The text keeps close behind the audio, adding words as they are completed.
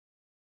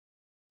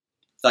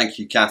Thank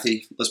you,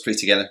 Kathy. Let's pray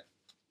together.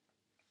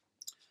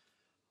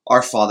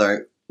 Our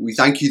Father, we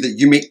thank you that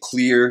you make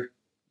clear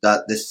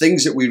that the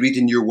things that we read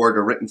in your word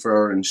are written for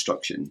our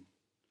instruction.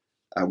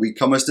 We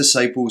come as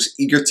disciples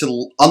eager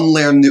to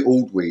unlearn the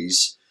old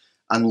ways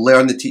and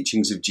learn the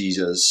teachings of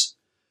Jesus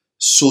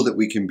so that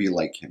we can be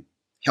like him.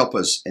 Help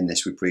us in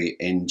this, we pray,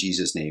 in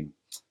Jesus' name.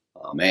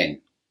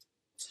 Amen.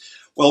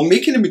 Well,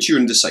 making and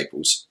maturing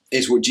disciples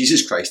is what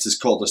Jesus Christ has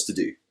called us to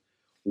do.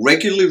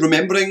 Regularly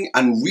remembering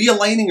and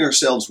realigning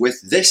ourselves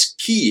with this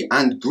key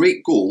and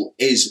great goal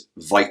is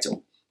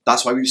vital.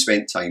 That's why we've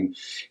spent time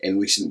in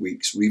recent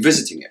weeks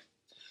revisiting it.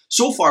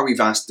 So far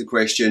we've asked the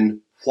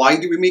question, why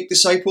do we make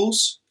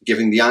disciples?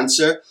 Giving the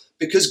answer,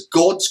 because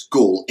God's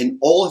goal in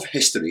all of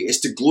history is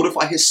to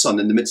glorify his Son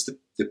in the midst of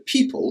the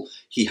people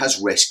he has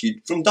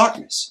rescued from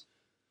darkness.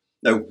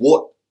 Now,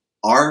 what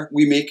are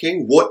we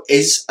making? What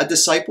is a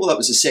disciple? That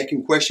was the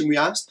second question we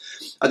asked.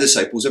 A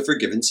disciple is a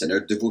forgiven sinner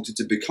devoted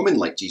to becoming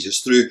like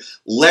Jesus through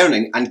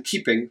learning and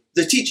keeping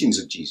the teachings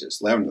of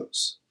Jesus. Learn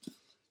those.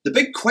 The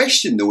big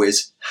question, though,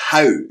 is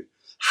how?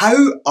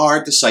 How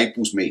are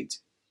disciples made?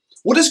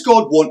 What does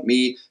God want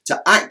me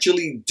to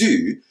actually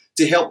do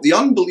to help the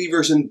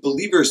unbelievers and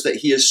believers that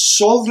he has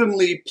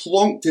sovereignly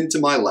plonked into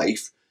my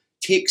life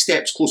take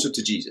steps closer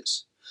to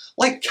Jesus?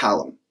 Like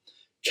Callum.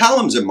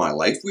 Callum's in my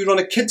life. We run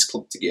a kids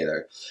club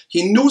together.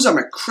 He knows I'm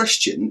a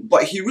Christian,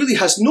 but he really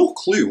has no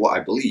clue what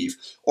I believe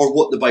or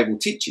what the Bible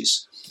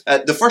teaches.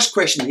 The first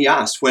question he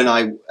asked when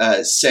I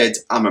said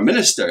I'm a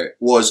minister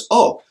was,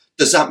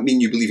 does that mean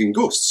you believe in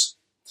ghosts?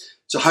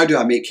 So how do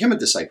I make him a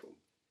disciple?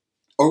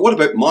 Or what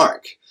about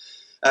Mark?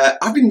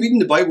 I've been reading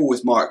the Bible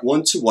with Mark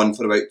one-to-one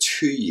for about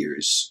 2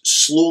 years,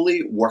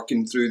 slowly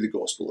working through the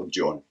Gospel of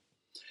John.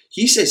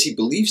 He says he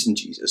believes in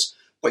Jesus,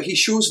 but he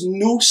shows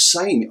no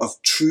sign of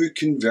true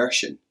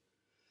conversion.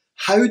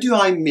 How do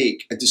I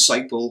make a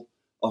disciple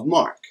of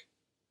Mark?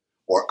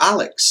 Or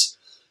Alex?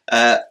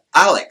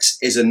 Alex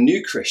is a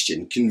new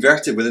Christian,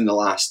 converted within the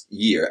last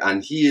year,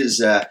 and he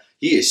is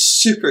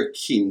super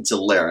keen to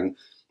learn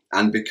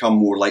and become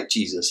more like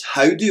Jesus.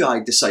 How do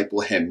I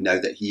disciple him now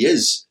that he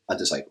is a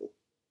disciple?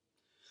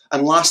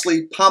 And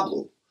lastly,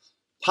 Pablo.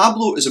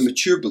 Pablo is a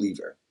mature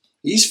believer.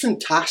 He's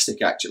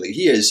fantastic, actually.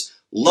 He is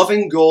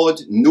loving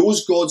God,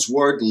 knows God's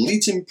word,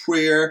 leads in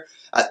prayer,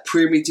 at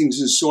prayer meetings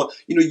and so on.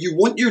 You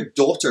want your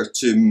daughter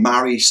to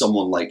marry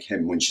someone like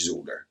him when she's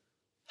older.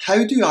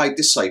 How do I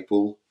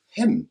disciple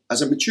him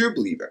as a mature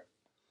believer?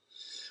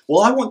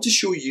 Well, I want to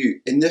show you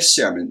in this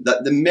sermon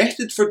that the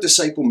method for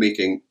disciple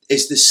making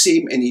is the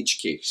same in each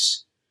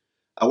case.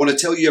 I want to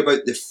tell you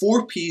about the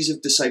 4 P's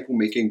of disciple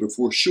making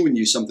before showing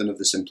you something of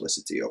the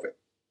simplicity of it.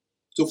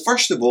 So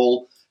first of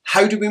all,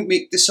 how do we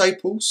make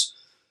disciples?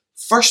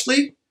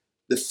 Firstly,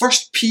 the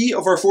first P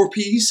of our 4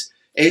 P's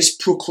is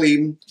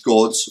proclaim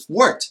God's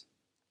word.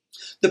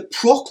 The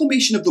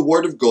proclamation of the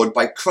word of God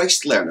by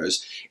Christ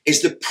learners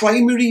is the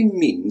primary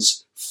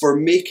means for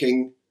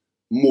making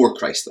more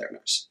Christ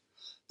learners.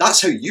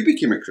 That's how you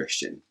became a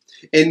Christian.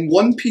 In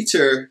 1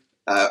 Peter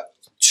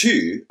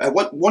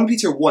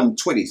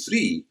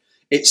 1:23,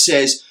 it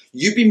says,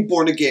 you've been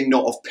born again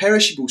not of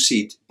perishable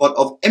seed, but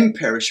of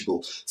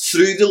imperishable,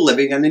 through the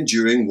living and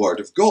enduring word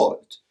of God.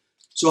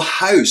 So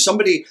how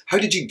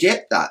did you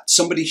get that?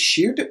 Somebody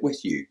shared it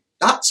with you.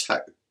 That's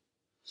how.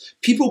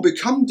 People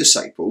become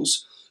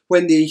disciples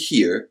when they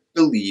hear,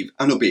 believe,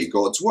 and obey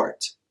God's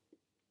word.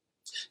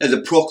 Now, the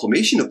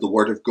proclamation of the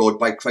word of God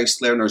by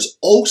Christ learners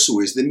also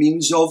is the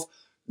means of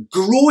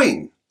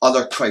growing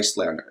other Christ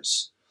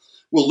learners.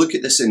 We'll look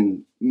at this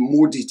in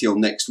more detail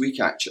next week,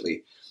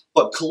 actually.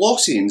 But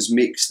Colossians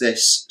makes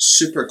this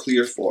super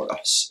clear for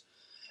us.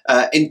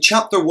 In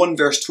chapter 1,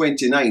 verse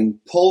 29,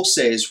 Paul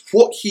says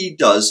what he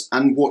does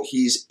and what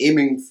he's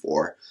aiming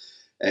for.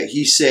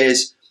 He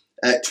says,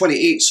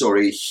 28,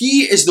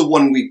 he is the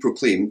one we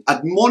proclaim,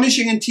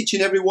 admonishing and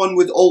teaching everyone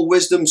with all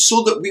wisdom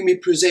so that we may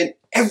present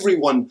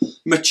everyone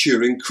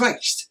mature in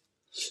Christ.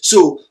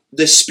 So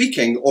the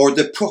speaking or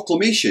the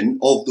proclamation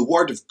of the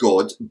word of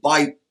God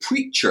by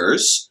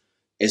preachers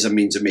is a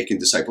means of making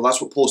disciples.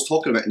 That's what Paul's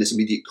talking about in this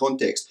immediate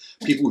context.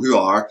 People who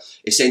are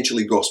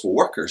essentially gospel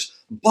workers.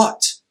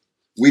 But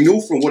we know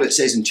from what it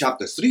says in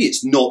chapter 3,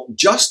 it's not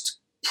just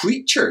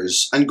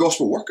preachers and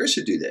gospel workers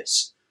who do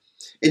this.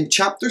 In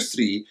chapter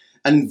 3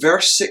 and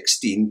verse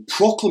 16,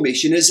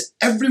 proclamation is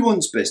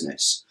everyone's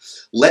business.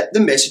 Let the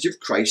message of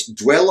Christ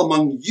dwell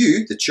among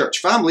you, the church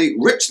family,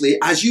 richly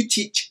as you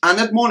teach and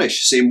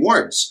admonish, same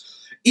words,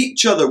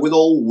 each other with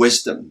all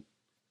wisdom.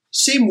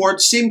 Same word,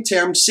 same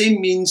term,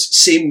 same means,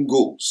 same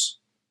goals.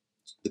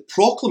 The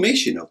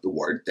proclamation of the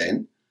word,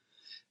 then,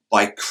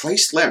 by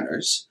Christ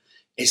learners,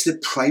 is the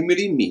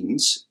primary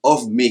means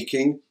of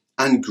making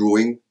and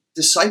growing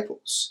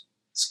disciples.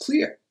 It's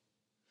clear.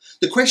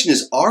 The question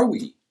is, are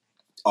we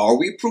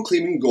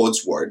proclaiming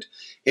God's word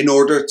in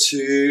order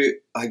to,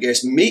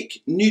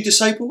 make new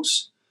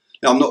disciples?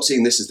 Now, I'm not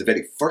saying this is the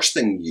very first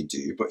thing you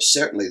do, but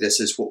certainly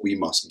this is what we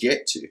must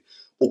get to.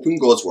 Open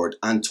God's word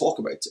and talk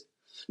about it.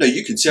 Now,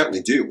 you can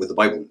certainly do it with the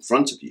Bible in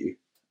front of you,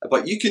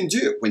 but you can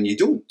do it when you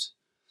don't.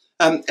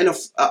 And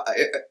if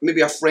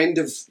maybe a friend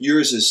of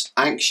yours is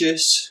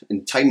anxious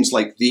in times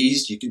like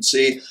these, you could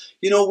say,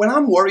 when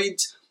I'm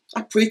worried,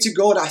 I pray to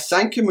God. I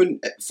thank Him,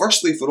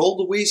 firstly, for all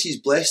the ways He's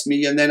blessed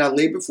me, and then I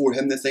lay before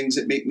Him the things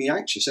that make me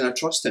anxious, and I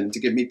trust Him to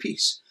give me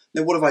peace.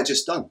 Now, what have I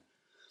just done?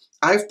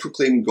 I've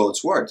proclaimed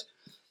God's word.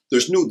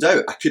 There's no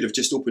doubt I could have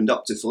just opened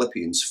up to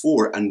Philippians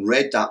 4 and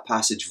read that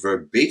passage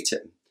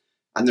verbatim.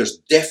 And there's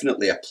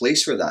definitely a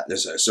place for that.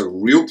 There's a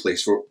real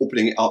place for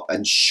opening it up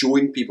and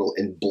showing people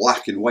in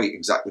black and white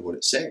exactly what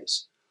it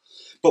says.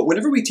 But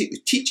whenever we take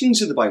the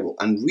teachings of the Bible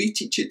and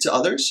reteach it to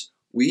others,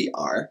 we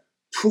are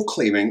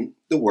proclaiming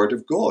the word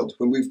of God.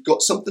 When we've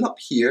got something up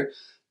here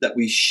that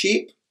we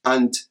shape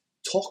and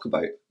talk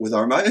about with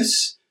our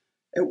mouths,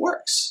 it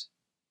works.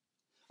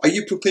 Are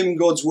you proclaiming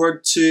God's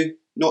word to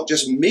not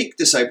just make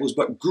disciples,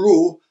 but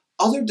grow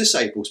other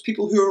disciples,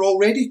 people who are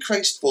already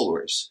Christ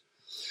followers?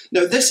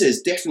 Now, this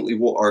is definitely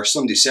what our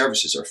Sunday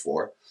services are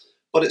for,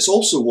 but it's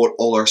also what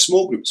all our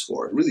small groups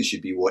for. It really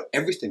should be what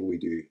everything we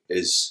do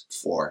is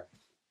for.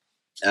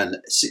 And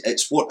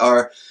it's what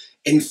our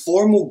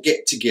informal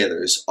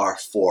get-togethers are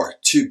for,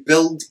 to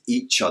build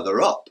each other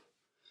up.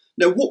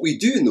 Now, what we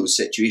do in those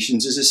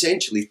situations is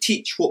essentially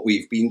teach what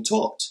we've been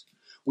taught.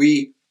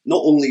 We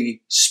not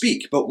only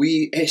speak, but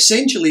we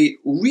essentially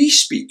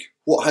re-speak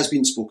what has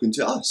been spoken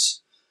to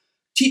us.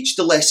 Teach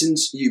the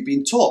lessons you've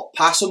been taught.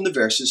 Pass on the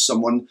verses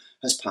someone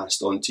has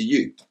passed on to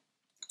you.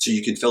 So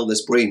you can fill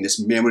this brain, this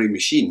memory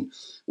machine,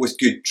 with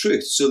good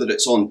truth so that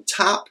it's on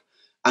tap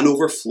and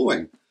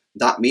overflowing.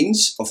 That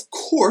means, of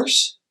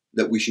course,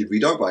 that we should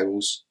read our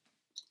Bibles,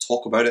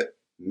 talk about it,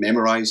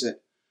 memorize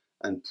it,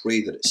 and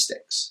pray that it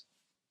sticks.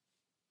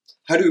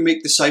 How do we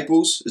make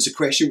disciples is the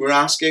question we're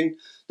asking.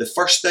 The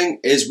first thing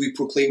is we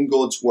proclaim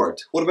God's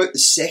word. What about the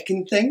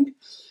second thing?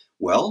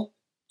 Well,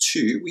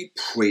 2, we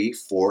pray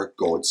for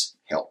God's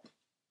help.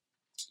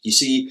 You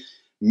see,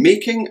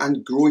 making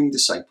and growing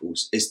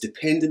disciples is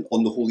dependent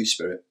on the Holy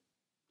Spirit.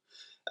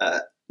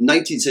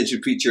 19th century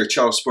preacher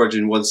Charles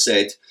Spurgeon once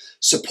said,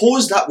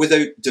 "Suppose that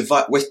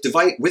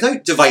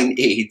without divine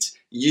aid,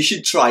 you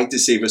should try to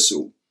save a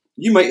soul.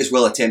 You might as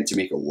well attempt to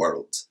make a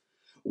world.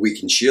 We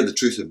can share the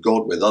truth of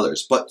God with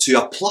others, but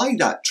to apply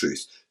that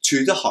truth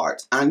to the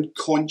heart and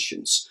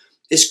conscience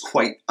is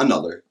quite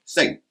another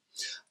thing."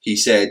 He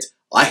said,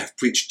 "I have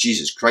preached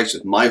Jesus Christ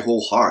with my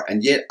whole heart,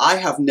 and yet I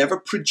have never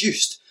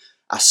produced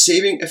a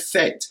saving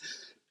effect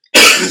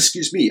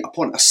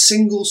upon a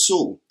single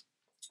soul,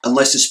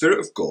 unless the Spirit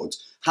of God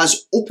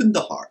has opened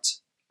the heart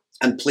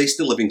and placed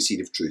the living seed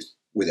of truth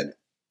within it."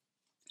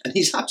 And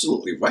he's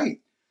absolutely right.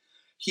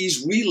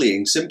 He's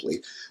relaying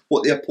simply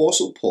what the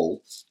Apostle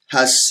Paul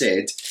has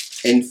said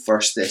in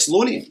 1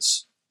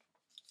 Thessalonians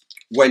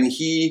when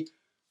he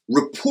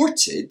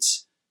reported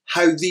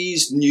how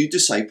these new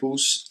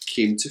disciples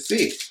came to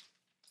faith.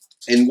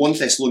 In 1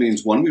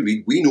 Thessalonians 1 we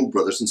read, "We know,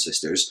 brothers and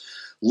sisters,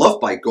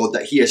 loved by God,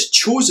 that He has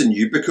chosen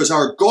you because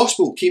our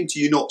gospel came to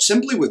you not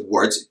simply with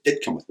words," it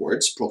did come with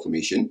words,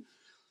 proclamation,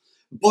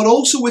 "but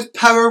also with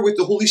power, with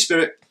the Holy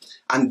Spirit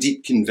and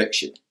deep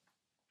conviction."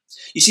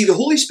 You see, the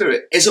Holy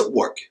Spirit is at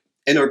work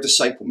in our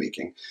disciple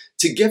making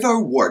to give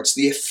our words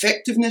the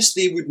effectiveness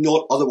they would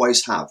not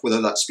otherwise have,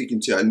 whether that's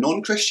speaking to a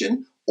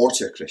non-Christian or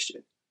to a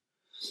Christian.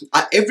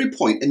 At every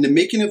point in the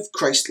making of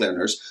Christ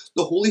learners,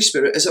 the Holy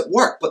Spirit is at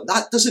work, but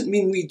that doesn't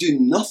mean we do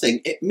nothing.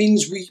 It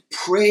means we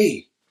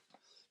pray.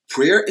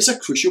 Prayer is a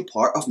crucial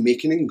part of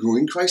making and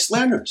growing Christ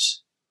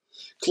learners.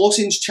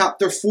 Colossians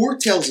chapter 4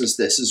 tells us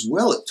this as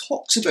well. It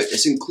talks about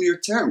this in clear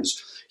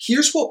terms.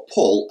 Here's what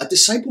Paul, a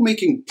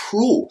disciple-making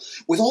pro,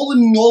 with all the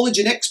knowledge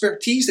and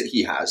expertise that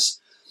he has,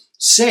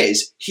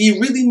 says he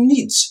really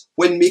needs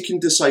when making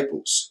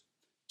disciples.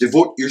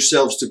 "Devote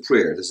yourselves to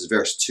prayer." This is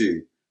verse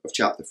 2 of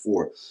chapter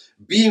 4.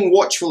 "Being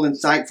watchful and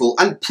thankful,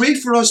 and pray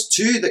for us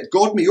too, that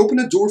God may open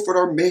a door for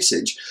our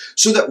message,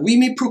 so that we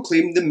may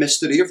proclaim the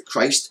mystery of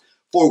Christ,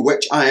 for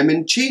which I am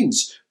in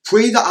chains.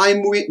 Pray that I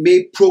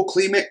may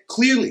proclaim it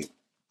clearly,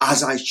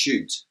 as I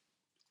should."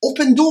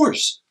 Open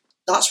doors.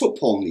 That's what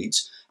Paul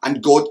needs,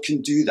 and God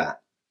can do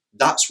that.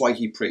 That's why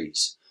he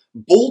prays.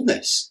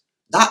 Boldness.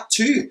 That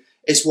too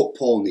is what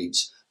Paul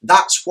needs.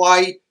 That's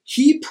why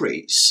he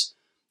prays.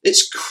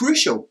 It's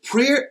crucial.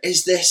 Prayer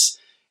is this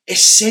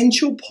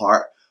essential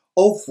part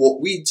of what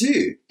we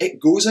do. It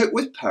goes out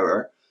with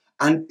power,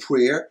 and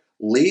prayer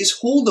lays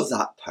hold of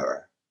that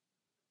power.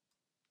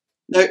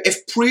 Now,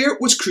 if prayer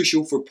was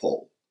crucial for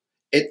Paul,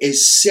 it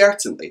is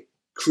certainly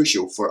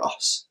crucial for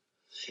us.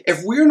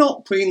 If we're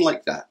not praying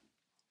like that,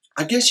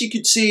 I guess you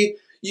could say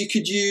you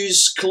could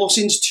use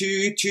Colossians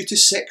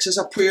 2:2-6 as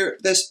a prayer.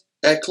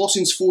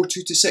 Colossians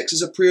 4:2-6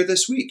 as a prayer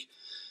this week.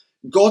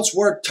 God's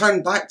word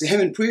turned back to Him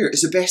in prayer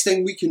is the best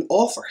thing we can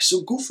offer,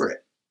 so go for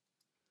it.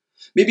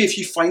 Maybe if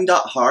you find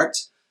that hard,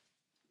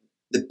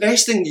 the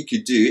best thing you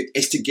could do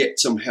is to get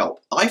some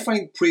help. I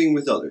find praying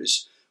with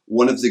others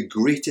one of the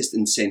greatest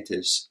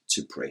incentives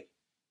to pray.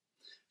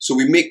 So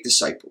we make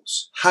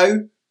disciples.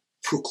 How?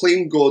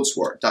 Proclaim God's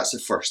word. That's the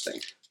first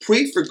thing.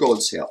 Pray for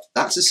God's help.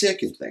 That's the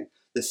second thing.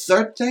 The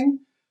third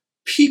thing,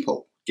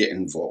 people get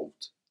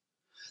involved.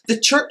 The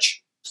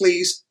church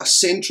plays a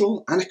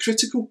central and a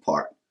critical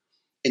part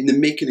in the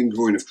making and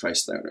growing of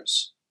Christ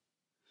learners.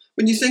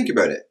 When you think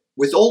about it,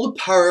 with all the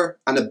power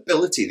and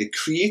ability, the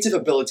creative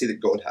ability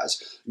that God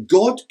has,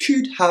 God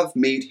could have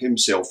made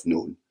himself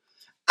known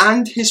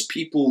and his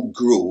people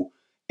grow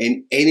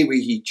in any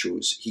way he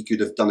chose. He could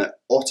have done it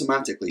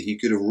automatically. He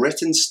could have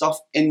written stuff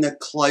in the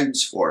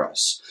clouds for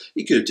us.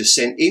 He could have just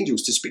sent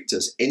angels to speak to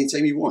us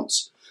anytime he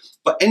wants.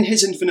 But in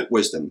his infinite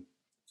wisdom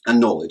and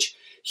knowledge,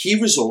 he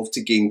resolved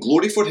to gain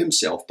glory for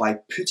himself by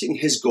putting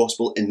his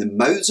gospel in the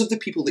mouths of the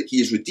people that he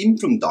has redeemed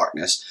from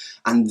darkness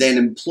and then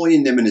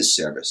employing them in his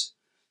service.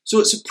 So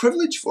it's a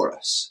privilege for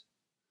us.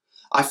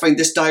 I find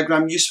this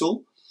diagram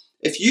useful.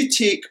 If you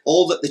take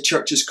all that the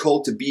church is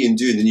called to be and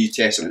do in the New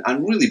Testament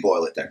and really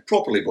boil it down,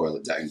 properly boil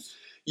it down,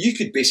 you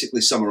could basically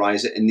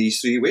summarize it in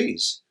these three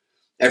ways.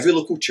 Every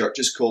local church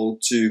is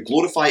called to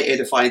glorify,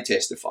 edify, and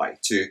testify.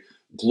 To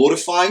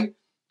glorify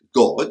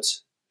God,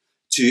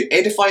 to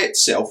edify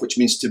itself, which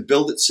means to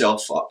build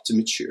itself up, to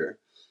mature,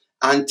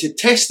 and to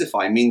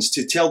testify means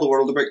to tell the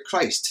world about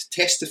Christ,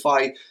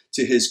 testify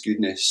to his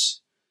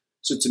goodness.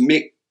 So to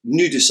make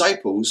new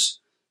disciples,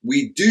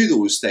 we do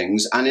those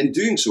things, and in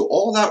doing so,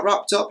 all that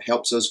wrapped up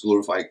helps us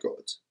glorify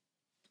God.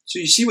 So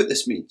you see what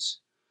this means.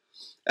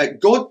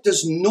 God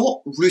does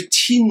not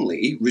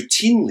routinely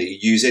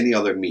use any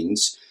other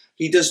means.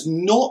 He does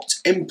not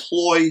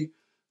employ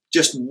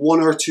just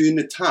one or two in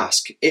the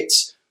task.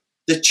 It's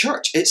the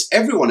church, it's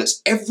everyone,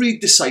 it's every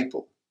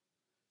disciple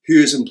who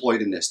is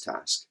employed in this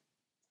task.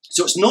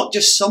 So it's not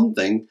just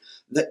something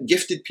that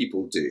gifted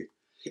people do.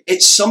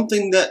 It's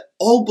something that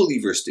all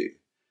believers do.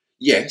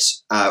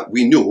 Yes,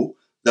 we know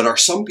there are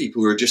some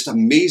people who are just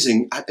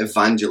amazing at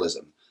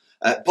evangelism,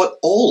 but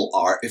all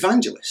are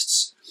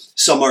evangelists.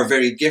 Some are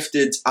very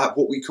gifted at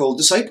what we call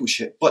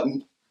discipleship, but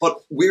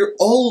we're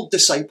all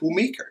disciple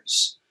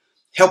makers,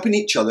 helping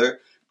each other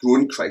grow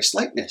in Christ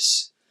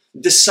likeness.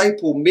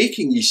 Disciple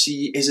making, you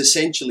see, is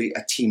essentially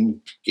a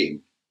team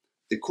game.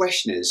 The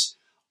question is,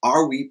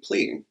 are we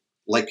playing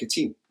like a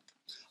team?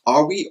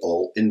 Are we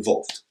all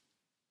involved?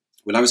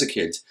 When I was a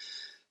kid,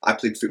 I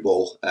played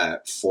football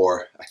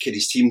for a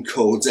kiddies team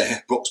called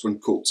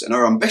Broxburn Colts, and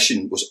our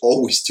ambition was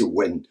always to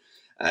win,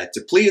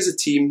 to play as a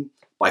team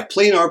by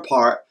playing our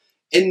part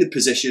in the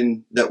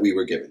position that we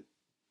were given.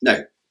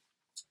 Now,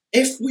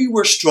 if we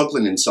were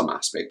struggling in some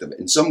aspect of it,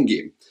 in some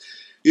game,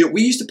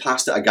 we used to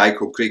pass to a guy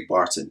called Craig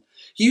Barton.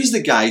 He was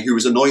the guy who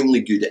was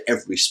annoyingly good at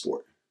every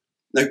sport.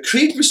 Now,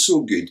 Craig was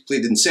so good,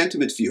 played in centre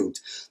midfield,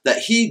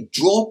 that he'd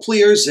draw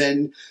players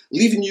in,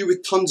 leaving you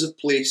with tons of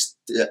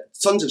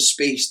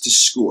space to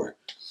score.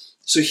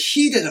 So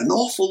he did an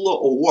awful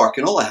lot of work,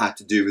 and all I had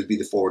to do was be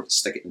the forward to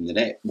stick it in the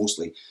net,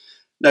 mostly.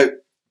 Now,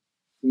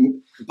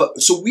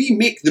 so we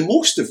make the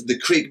most of the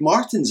Craig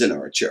Martins in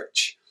our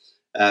church.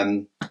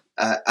 And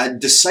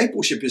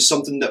discipleship is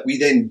something that we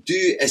then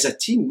do as a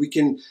team. We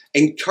can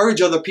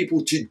encourage other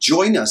people to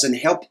join us and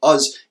help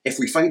us, if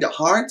we find it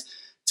hard,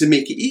 to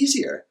make it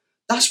easier.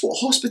 That's what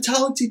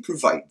hospitality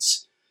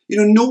provides.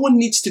 No one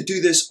needs to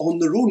do this on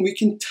their own. We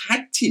can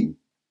tag team.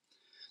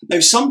 Now,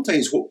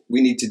 sometimes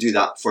we need to do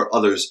that for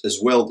others as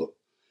well, though,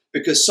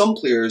 because some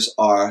players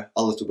are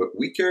a little bit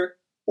weaker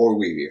or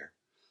wearier,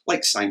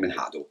 like Simon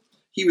Haddle.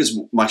 He was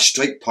my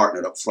strike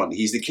partner up front.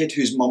 He's the kid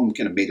whose mum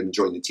kind of made him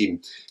join the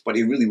team, but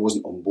he really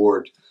wasn't on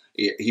board.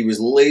 He was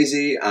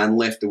lazy and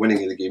left the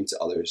winning of the game to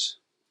others.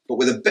 But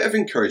with a bit of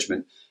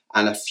encouragement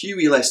and a few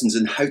wee lessons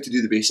in how to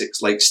do the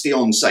basics, like stay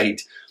on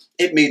side,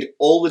 it made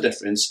all the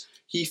difference.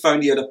 He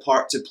found he had a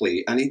part to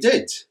play, and he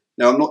did.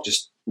 Now, I'm not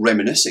just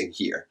reminiscing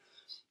here.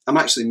 I'm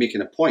actually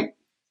making a point.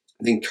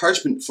 The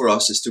encouragement for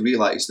us is to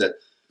realise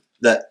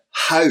that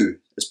how,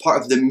 as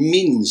part of the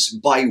means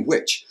by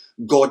which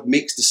God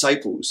makes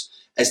disciples,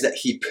 is that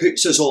he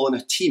puts us all in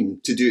a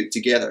team to do it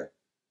together.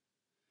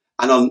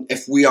 And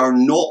if we are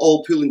not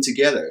all pulling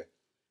together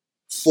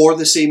for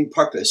the same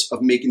purpose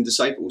of making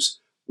disciples,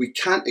 we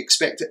can't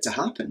expect it to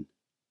happen.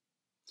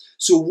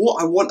 So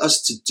what I want us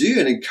to do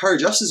and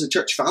encourage us as a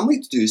church family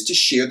to do is to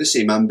share the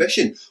same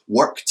ambition,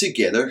 work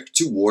together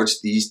towards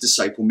these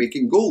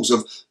disciple-making goals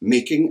of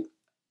making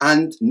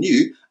and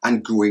new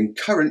and growing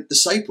current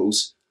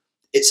disciples.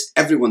 It's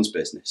everyone's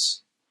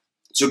business.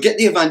 So get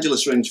the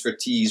evangelist round for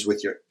tea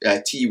with your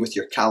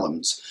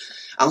Callums,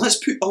 and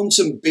let's put on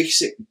some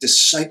basic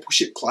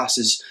discipleship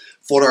classes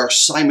for our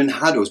Simon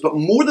Haddles. But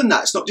more than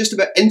that, it's not just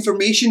about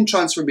information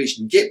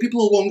transformation. Get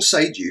people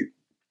alongside you,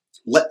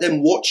 let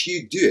them watch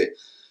you do it,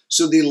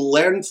 so they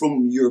learn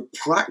from your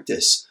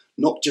practice,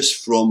 not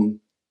just from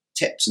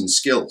tips and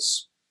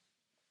skills.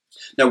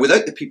 Now,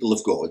 without the people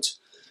of God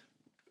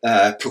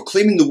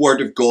proclaiming the word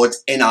of God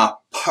in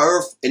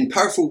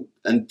powerful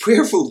and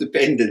prayerful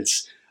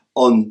dependence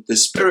on the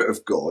Spirit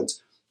of God,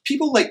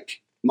 people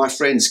like my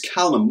friends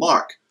Callum and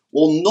Mark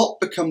will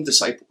not become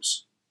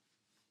disciples.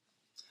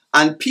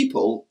 And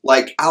people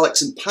like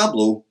Alex and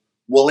Pablo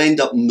will end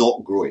up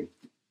not growing.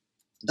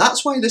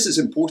 That's why this is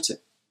important.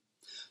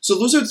 So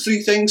those are the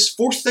three things.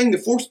 Fourth thing, the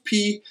fourth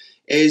P,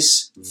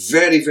 is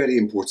very, very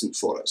important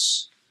for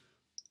us.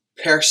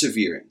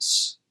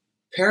 Perseverance.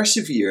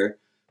 Persevere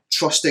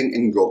trusting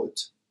in God.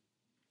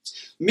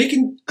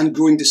 Making and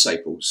growing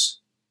disciples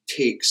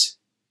takes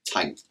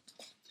time.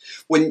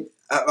 When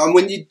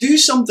you do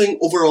something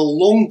over a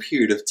long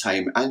period of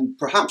time and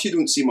perhaps you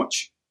don't see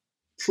much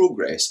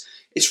progress,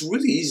 it's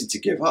really easy to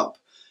give up.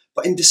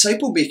 But in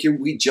disciple making,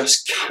 we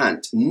just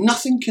can't.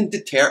 Nothing can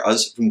deter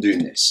us from doing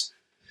this.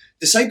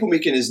 Disciple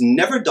making is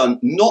never done,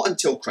 not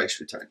until Christ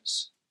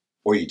returns,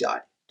 or you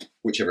die,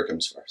 whichever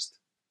comes first.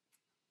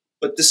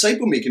 But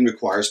disciple making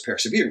requires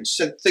perseverance.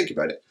 So think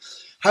about it.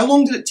 How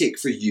long did it take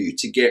for you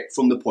to get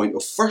from the point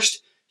of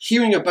first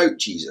hearing about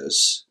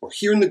Jesus or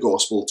hearing the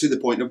gospel to the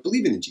point of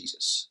believing in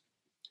Jesus?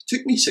 It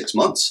took me 6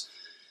 months.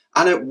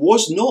 And it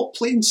was not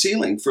plain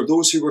sailing for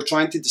those who were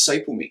trying to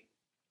disciple me.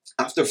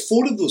 After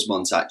 4 of those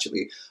months,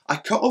 actually, I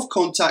cut off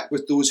contact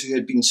with those who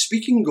had been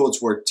speaking God's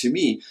word to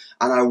me,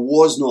 and I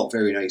was not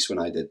very nice when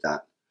I did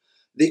that.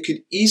 They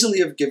could easily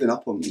have given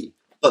up on me,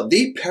 but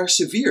they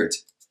persevered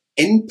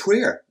in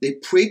prayer. They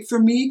prayed for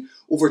me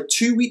over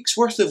 2 weeks'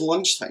 worth of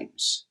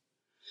lunchtimes.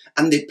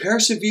 And they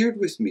persevered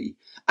with me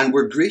and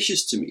were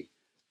gracious to me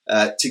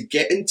to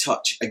get in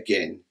touch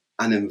again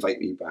and invite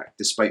me back,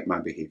 despite my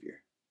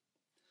behaviour.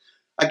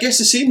 I guess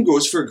the same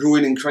goes for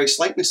growing in Christ's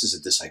likeness as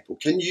a disciple.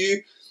 Can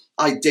you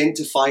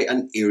identify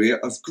an area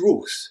of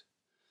growth?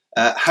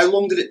 How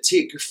long did it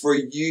take for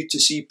you to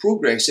see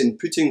progress in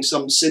putting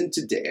some sin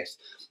to death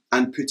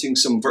and putting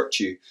some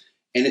virtue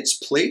in its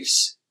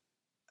place?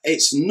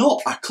 It's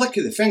not a click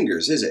of the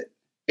fingers, is it?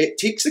 It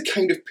takes the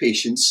kind of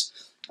patience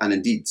and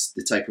indeed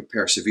the type of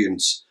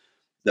perseverance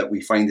that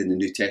we find in the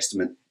New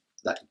Testament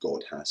that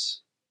God has.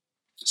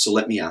 So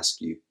let me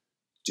ask you,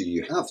 do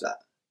you have that?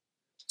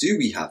 Do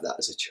we have that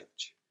as a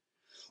church?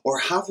 Or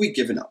have we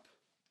given up?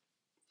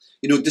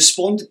 You know,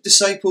 despondent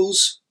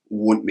disciples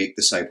won't make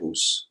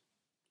disciples.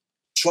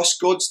 Trust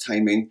God's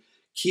timing.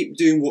 Keep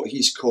doing what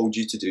He's called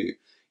you to do,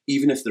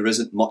 even if there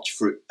isn't much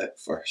fruit at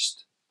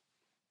first.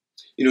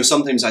 You know,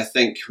 sometimes I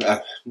think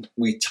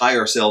we tie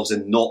ourselves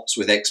in knots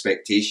with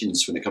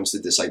expectations when it comes to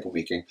disciple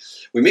making.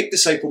 We make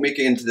disciple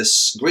making into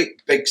this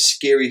great, big,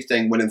 scary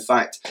thing when in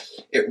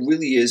fact it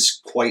really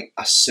is quite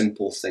a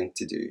simple thing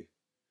to do.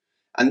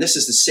 And this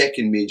is the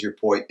second major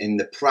point in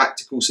the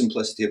practical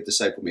simplicity of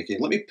disciple making.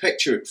 Let me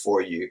picture it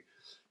for you,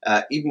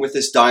 even with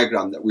this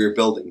diagram that we're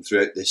building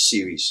throughout this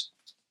series.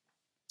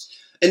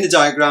 In the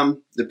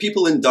diagram, the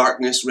people in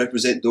darkness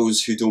represent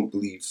those who don't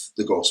believe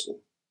the gospel.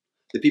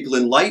 The people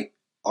in light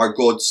are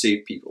God's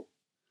saved people.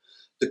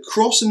 The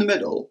cross in the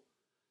middle,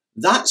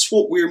 that's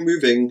what we're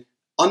moving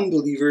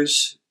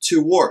unbelievers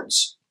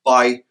towards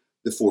by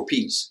the 4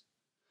 Ps.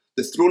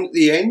 The throne at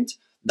the end,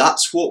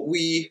 that's what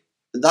we've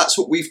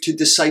to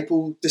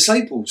disciple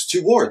disciples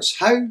towards.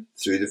 How?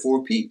 Through the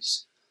 4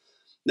 Ps.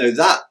 Now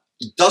that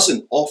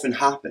doesn't often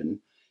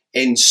happen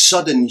in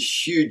sudden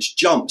huge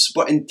jumps,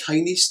 but in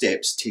tiny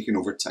steps taken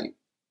over time.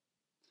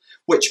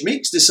 Which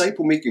makes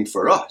disciple making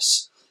for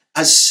us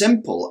as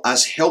simple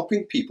as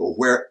helping people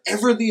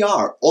wherever they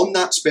are on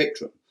that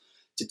spectrum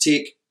to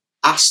take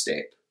a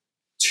step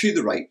to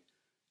the right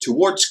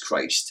towards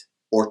Christ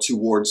or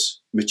towards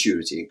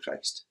maturity in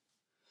Christ.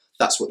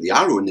 That's what the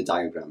arrow in the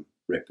diagram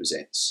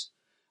represents.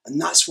 And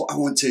that's what I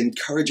want to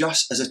encourage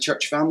us as a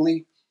church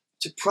family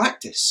to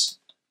practice.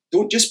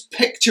 Don't just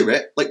picture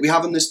it like we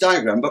have in this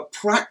diagram, but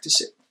practice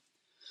it.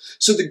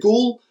 So the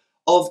goal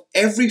of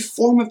every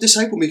form of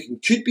disciple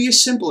making could be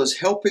as simple as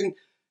helping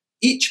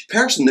each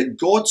person that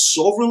God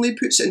sovereignly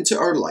puts into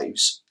our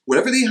lives,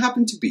 wherever they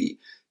happen to be,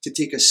 to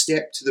take a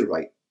step to the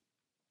right.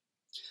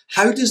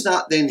 How does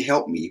that then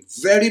help me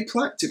very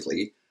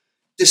practically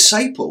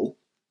disciple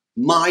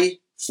my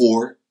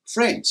 4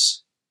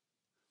 friends?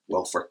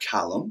 Well, for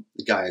Callum,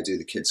 the guy I do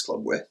the kids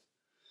club with,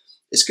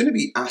 it's going to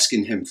be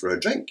asking him for a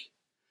drink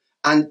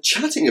and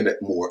chatting a bit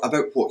more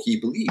about what he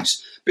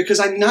believes, because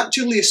I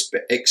naturally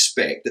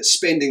expect that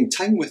spending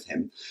time with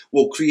him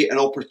will create an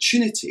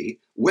opportunity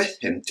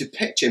with him to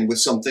pitch in with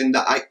something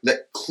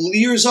that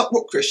clears up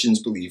what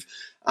Christians believe,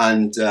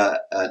 and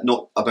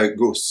not about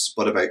ghosts,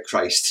 but about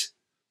Christ.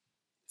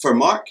 For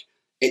Mark,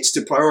 it's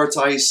to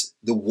prioritise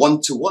the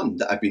one-to-one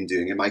that I've been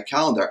doing in my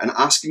calendar and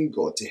asking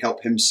God to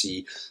help him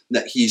see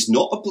that he's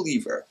not a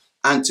believer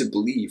and to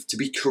believe, to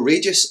be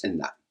courageous in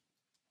that.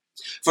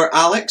 For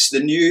Alex, the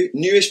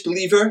newish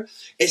believer,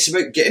 it's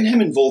about getting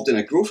him involved in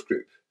a growth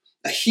group.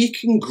 He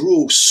can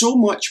grow so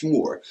much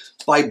more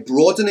by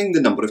broadening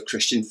the number of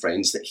Christian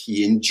friends that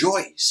he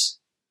enjoys.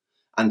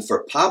 And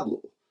for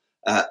Pablo,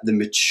 the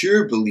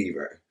mature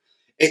believer,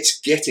 it's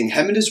getting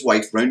him and his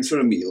wife round for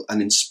a meal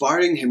and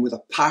inspiring him with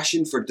a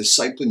passion for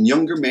discipling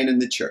younger men in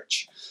the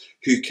church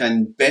who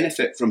can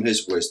benefit from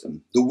his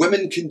wisdom. The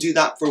women can do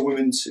that for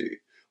women too.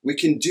 We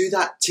can do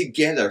that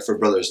together for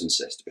brothers and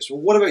sisters. Well,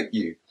 what about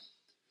you?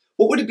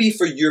 What would it be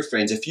for your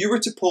friends if you were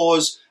to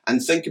pause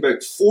and think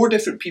about 4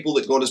 different people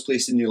that God has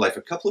placed in your life?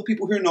 A couple of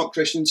people who are not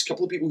Christians, a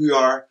couple of people who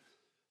are.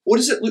 What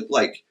does it look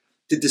like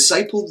to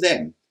disciple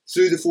them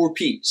through the 4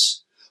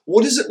 Ps?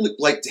 What does it look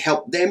like to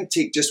help them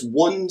take just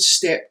one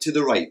step to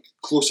the right,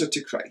 closer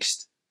to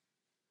Christ?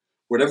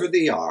 Wherever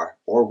they are,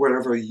 or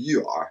wherever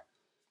you are,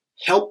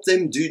 help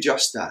them do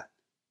just that.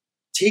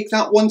 take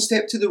that one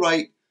step to the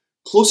right,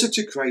 closer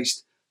to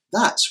Christ.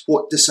 That's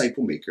what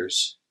disciple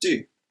makers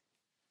do.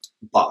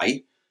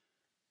 By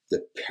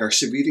the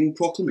persevering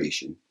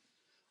proclamation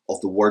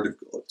of the Word of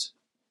God,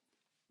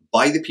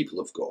 by the people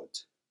of God,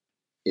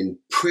 in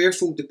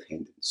prayerful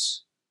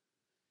dependence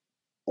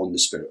on the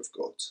Spirit of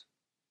God.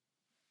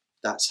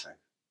 That's how.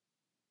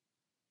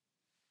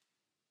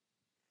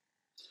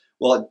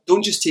 Well,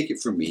 don't just take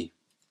it from me.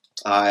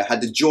 I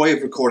had the joy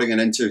of recording an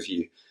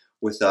interview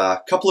with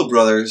a couple of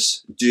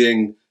brothers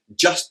doing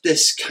just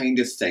this kind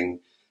of thing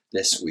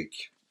this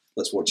week.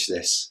 Let's watch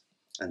this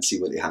and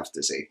see what they have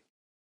to say.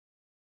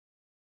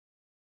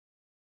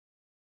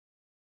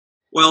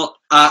 Well,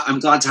 I'm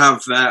glad to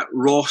have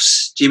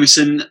Ross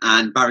Jameson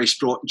and Barry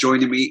Sprott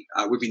joining me.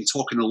 We've been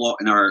talking a lot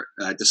in our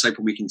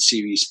Disciple Making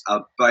series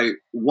about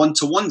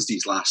one-to-ones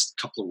these last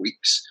couple of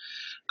weeks.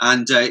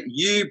 And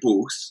you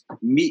both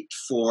meet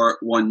for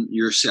one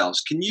yourselves.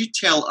 Can you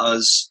tell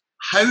us,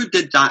 how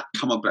did that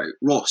come about?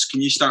 Ross,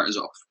 can you start us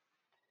off?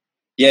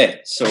 Yeah,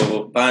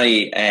 so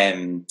Barry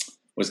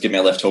was giving me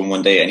a lift home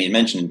one day, and he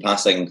mentioned in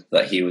passing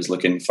that he was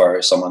looking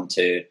for someone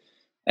to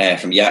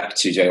from YAC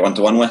to do a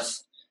one-to-one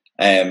with.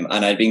 And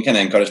I'd been kind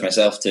of encouraged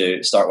myself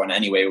to start one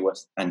anyway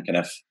with, and kind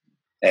of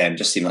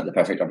just seemed like the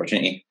perfect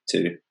opportunity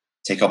to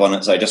take up on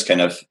it. So I just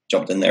kind of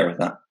jumped in there with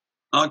that.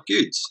 Oh,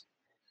 good.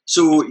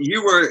 So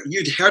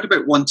you'd heard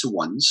about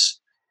one-to-ones,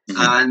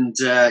 and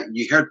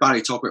you heard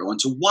Barry talk about one.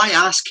 So why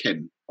ask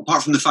him,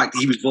 apart from the fact that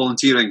he was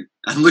volunteering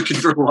and looking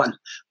for one?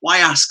 Why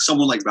ask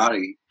someone like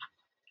Barry?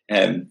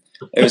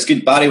 It was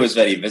good. Barry was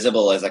very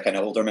visible as a kind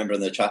of older member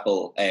in the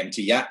chapel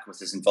to YAC with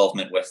his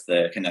involvement with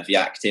the kind of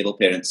YAC table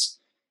parents.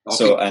 Okay.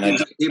 So, and I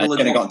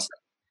kind of got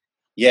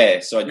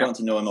I'd gotten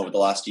to know him over the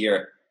last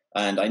year,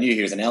 and I knew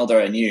he was an elder.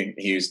 I knew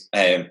he was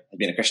had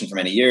been a Christian for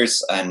many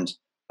years, and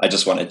I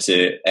just wanted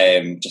to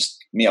just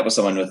meet up with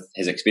someone with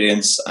his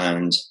experience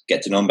and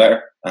get to know him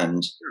better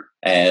and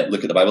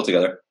look at the Bible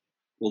together.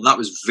 Well, that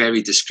was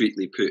very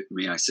discreetly put,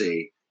 may I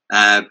say.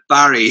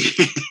 Barry,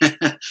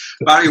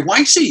 Barry,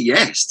 why say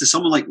yes to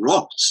someone like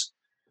Ross?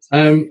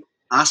 I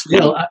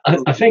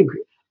think.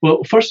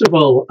 Well, first of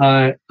all,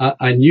 I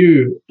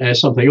knew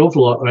something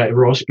awful about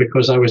Ross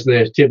because I was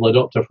the table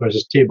adopter for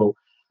his table,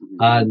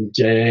 and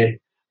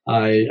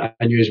I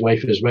knew his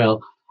wife as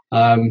well.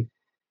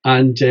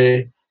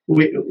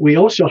 We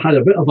also had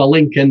a bit of a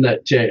link in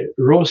that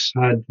Ross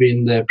had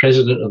been the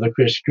president of the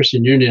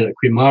Christian Union at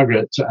Queen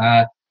Margaret,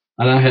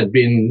 and I had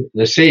been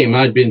the same.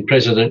 I'd been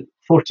president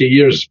 40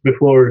 years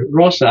before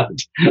Ross had,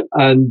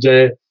 and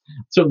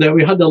so then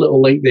we had a little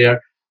link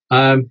there.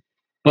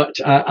 But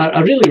I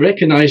really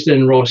recognised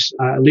in Ross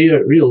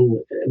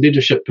real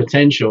leadership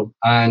potential,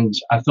 and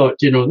I thought,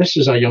 this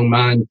is a young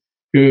man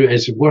who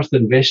is worth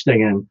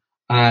investing in,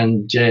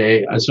 and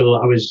so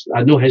I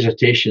had no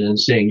hesitation in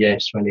saying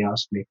yes when he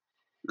asked me.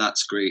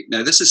 That's great.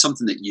 Now, this is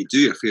something that you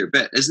do a fair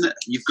bit, isn't it?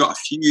 You've got a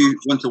few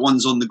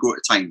one-to-ones on the go at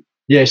a time.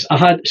 Yes,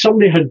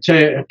 somebody had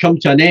come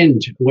to an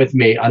end with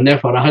me, and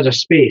therefore I had a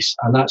space,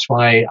 and that's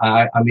why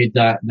I made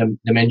the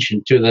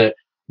mention to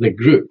the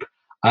group.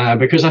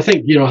 Because I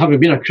think, having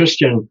been a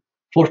Christian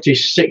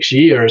 46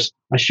 years,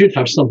 I should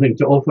have something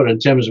to offer in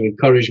terms of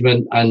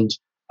encouragement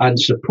and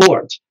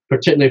support,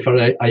 particularly for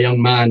a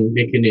young man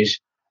making his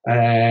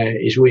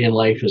way in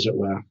life, as it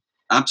were.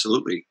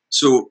 Absolutely.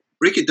 So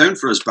break it down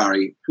for us,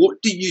 Barry. What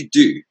do you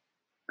do?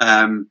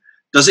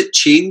 Does it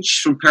change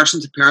from person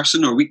to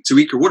person or week to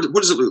week, or what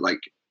does it look like?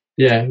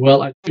 Yeah,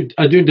 well,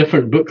 I do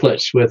different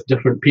booklets with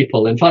different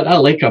people. In fact, I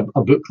like a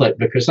booklet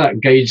because that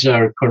guides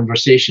our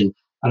conversation.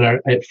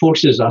 And it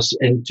forces us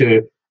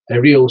into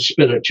a real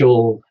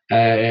spiritual,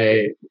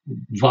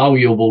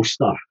 valuable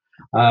stuff.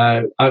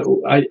 I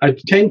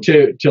tend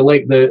to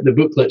like the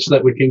booklets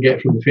that we can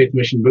get from the Faith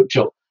Mission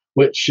Bookshop,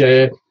 which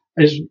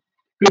is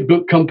good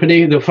book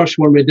company. The first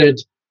one we did,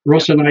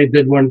 Ross and I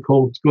did one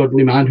called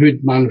Godly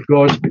Manhood, Man of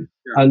God,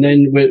 and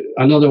then with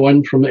another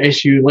one from the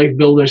SU Life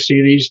Builder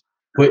series,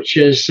 which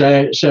is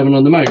Sermon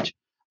on the Mount,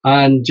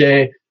 and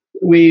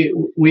we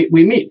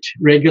meet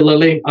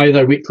regularly,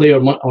 either weekly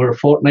or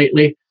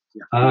fortnightly.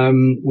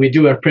 We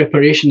do our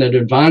preparation in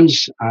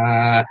advance.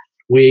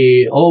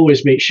 We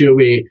always make sure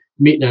we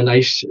meet in a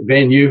nice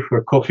venue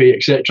for coffee,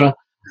 etc.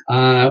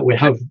 We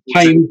have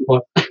time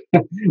for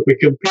we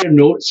compare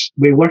notes.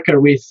 We work our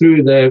way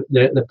through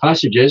the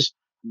passages,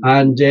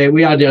 and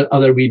we add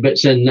other wee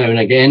bits in now and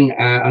again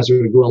as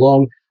we go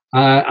along.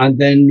 And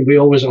then we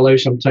always allow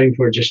some time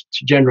for just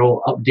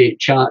general update,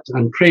 chat,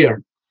 and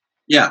prayer.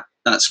 Yeah,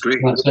 that's great.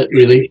 That's it,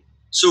 really.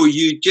 So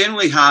you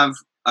generally have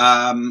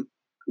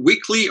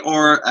weekly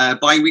or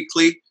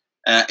bi-weekly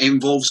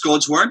involves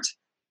God's Word?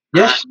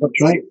 Yes,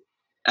 that's right.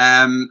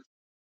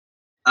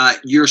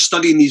 You're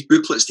studying these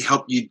booklets to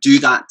help you do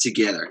that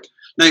together.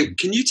 Now,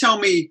 can you tell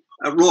me,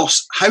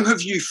 Ross, how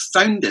have you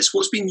found this?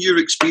 What's been your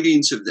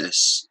experience of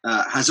this?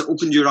 Has it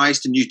opened your eyes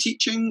to new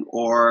teaching,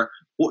 or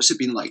what's it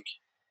been like?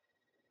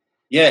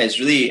 Yeah, it's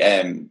really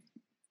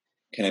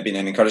kind of been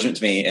an encouragement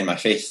to me in my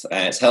faith.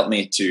 It's helped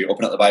me to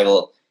open up the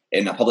Bible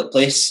in a public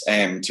place,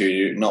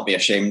 to not be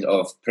ashamed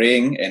of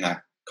praying in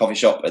a coffee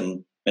shop in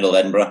the middle of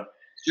Edinburgh.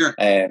 Sure.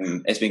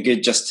 It's been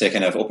good just to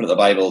kind of open up the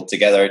Bible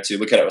together, to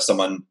look at it with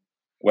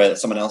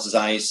someone else's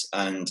eyes,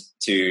 and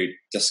to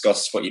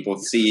discuss what you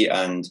both see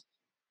and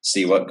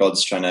see what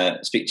God's trying to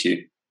speak to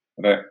you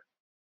about.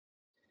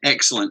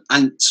 Excellent.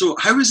 And so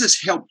how has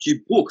this helped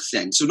you both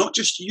then? So not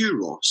just you,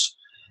 Ross,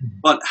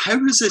 but how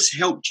has this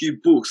helped you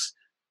both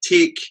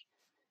take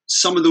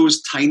some of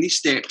those tiny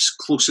steps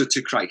closer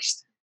to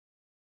Christ?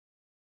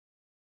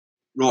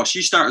 Ross,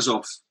 you start us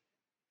off.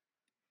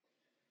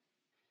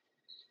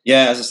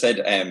 Yeah, as I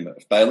said,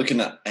 by looking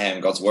at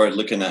God's Word,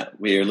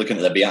 we're looking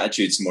at the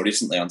Beatitudes more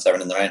recently on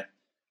Sermon on the Mount,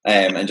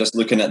 and just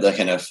looking at the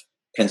kind of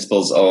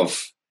principles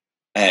of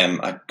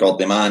a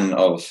godly man,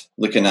 of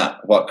looking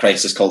at what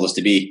Christ has called us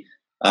to be,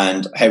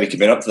 and how we can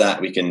bring up to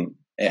that.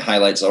 It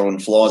highlights our own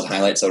flaws,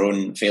 highlights our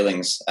own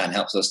failings, and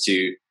helps us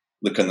to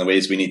look on the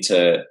ways we need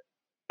to,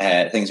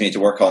 things we need to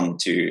work on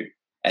to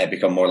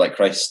become more like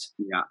Christ.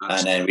 Yeah,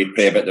 and then we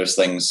pray about those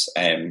things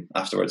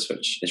afterwards,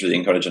 which is really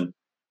encouraging.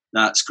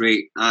 That's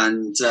great.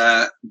 And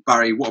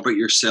Barry, what about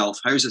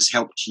yourself? How has this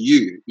helped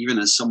you, even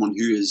as someone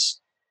who is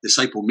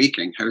disciple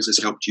making? How has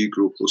this helped you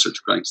grow closer to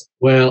Christ?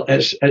 Well,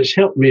 it's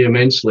helped me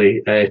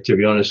immensely, to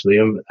be honest,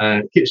 Liam.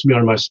 It keeps me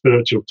on my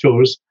spiritual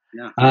toes.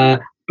 Yeah.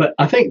 But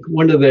I think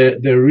one of the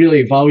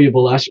really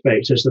valuable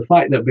aspects is the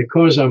fact that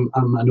because I'm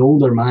an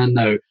older man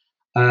now,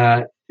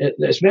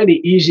 it's very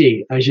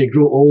easy as you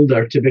grow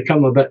older to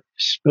become a bit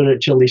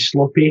spiritually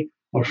sloppy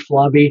or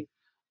flabby.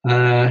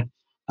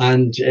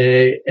 And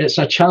it's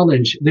a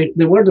challenge.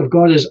 The Word of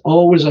God is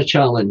always a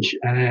challenge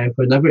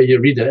whenever you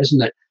read it,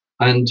 isn't it?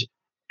 And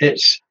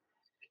it's,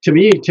 to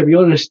me, to be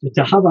honest,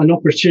 to have an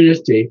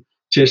opportunity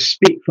to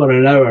speak for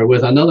an hour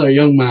with another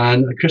young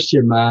man, a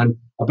Christian man,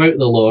 about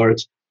the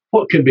Lord,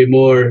 what can be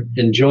more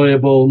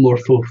enjoyable, more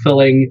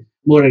fulfilling,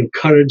 more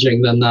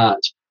encouraging than that?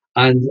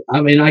 And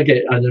I mean, I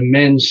get an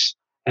immense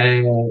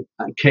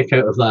kick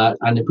out of that,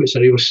 and it puts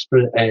a real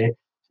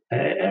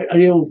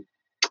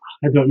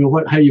I don't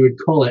know how you would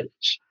call it,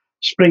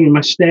 spring in my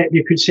step,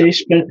 you could say,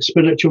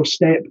 spiritual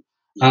step.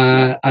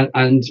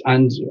 And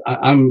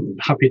I'm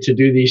happy to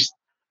do these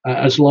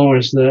as long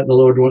as the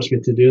Lord wants me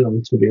to do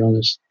them, to be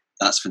honest.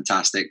 That's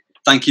fantastic.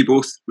 Thank you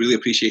both. Really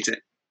appreciate it.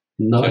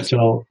 Not at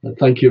all.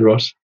 Thank you,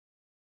 Ross.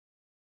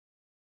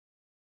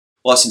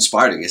 Well, that's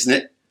inspiring, isn't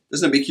it?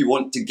 Doesn't it make you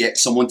want to get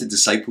someone to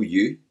disciple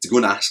you, to go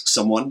and ask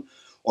someone,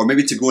 or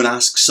maybe to go and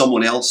ask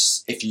someone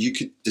else if you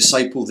could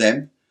disciple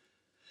them?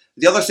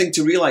 The other thing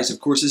to realise, of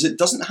course, is it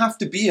doesn't have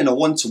to be in a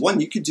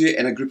one-to-one. You could do it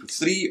in a group of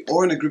 3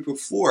 or in a group of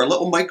 4. A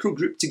little micro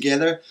group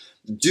together,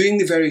 doing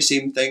the very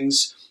same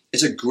things,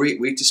 is a great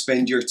way to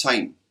spend your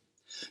time.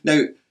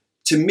 Now,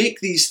 to make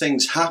these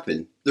things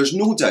happen, there's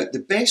no doubt the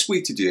best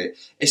way to do it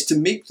is to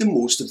make the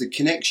most of the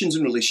connections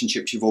and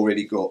relationships you've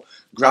already got.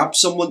 Grab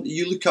someone that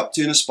you look up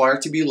to and aspire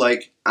to be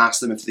like, ask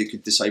them if they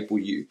could disciple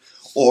you.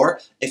 Or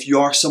if you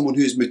are someone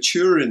who is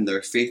mature in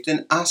their faith,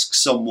 then ask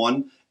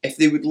someone if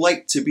they would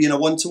like to be in a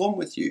one-to-one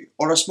with you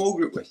or a small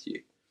group with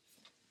you.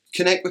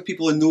 Connect with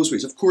people in those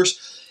ways. Of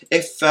course,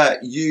 if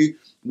you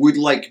would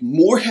like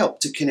more help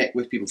to connect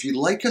with people, if you'd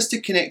like us to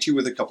connect you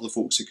with a couple of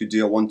folks who could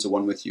do a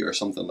one-to-one with you or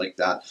something like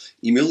that,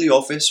 email the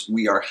office.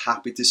 We are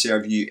happy to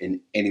serve you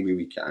in any way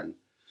we can.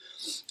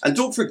 And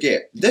don't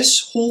forget,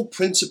 this whole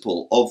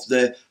principle of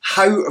the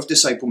how of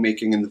disciple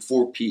making and the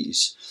 4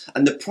 Ps,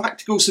 and the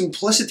practical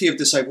simplicity of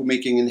disciple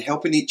making and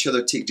helping each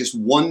other take just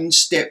one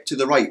step to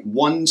the right,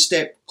 one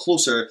step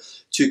closer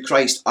to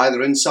Christ,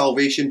 either in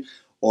salvation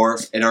or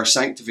in our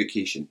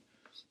sanctification.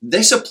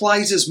 This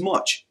applies as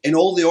much in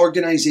all the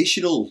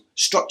organisational,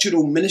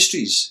 structural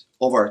ministries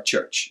of our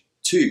church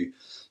too.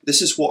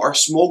 This is what our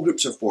small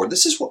groups are for.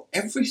 This is what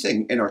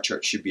everything in our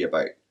church should be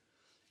about.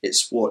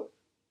 It's what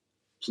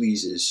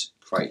pleases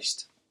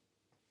Christ.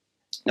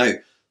 Now,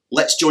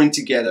 let's join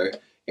together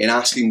in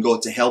asking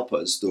God to help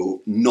us,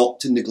 though, not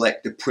to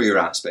neglect the prayer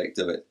aspect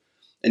of it.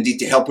 Indeed,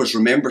 to help us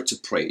remember to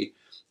pray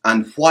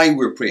and why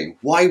we're praying,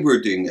 why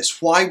we're doing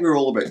this, why we're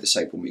all about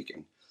disciple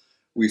making.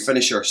 We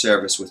finish our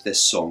service with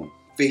this song,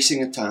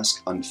 Facing a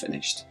Task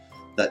Unfinished,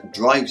 that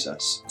drives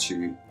us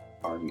to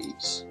our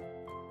knees.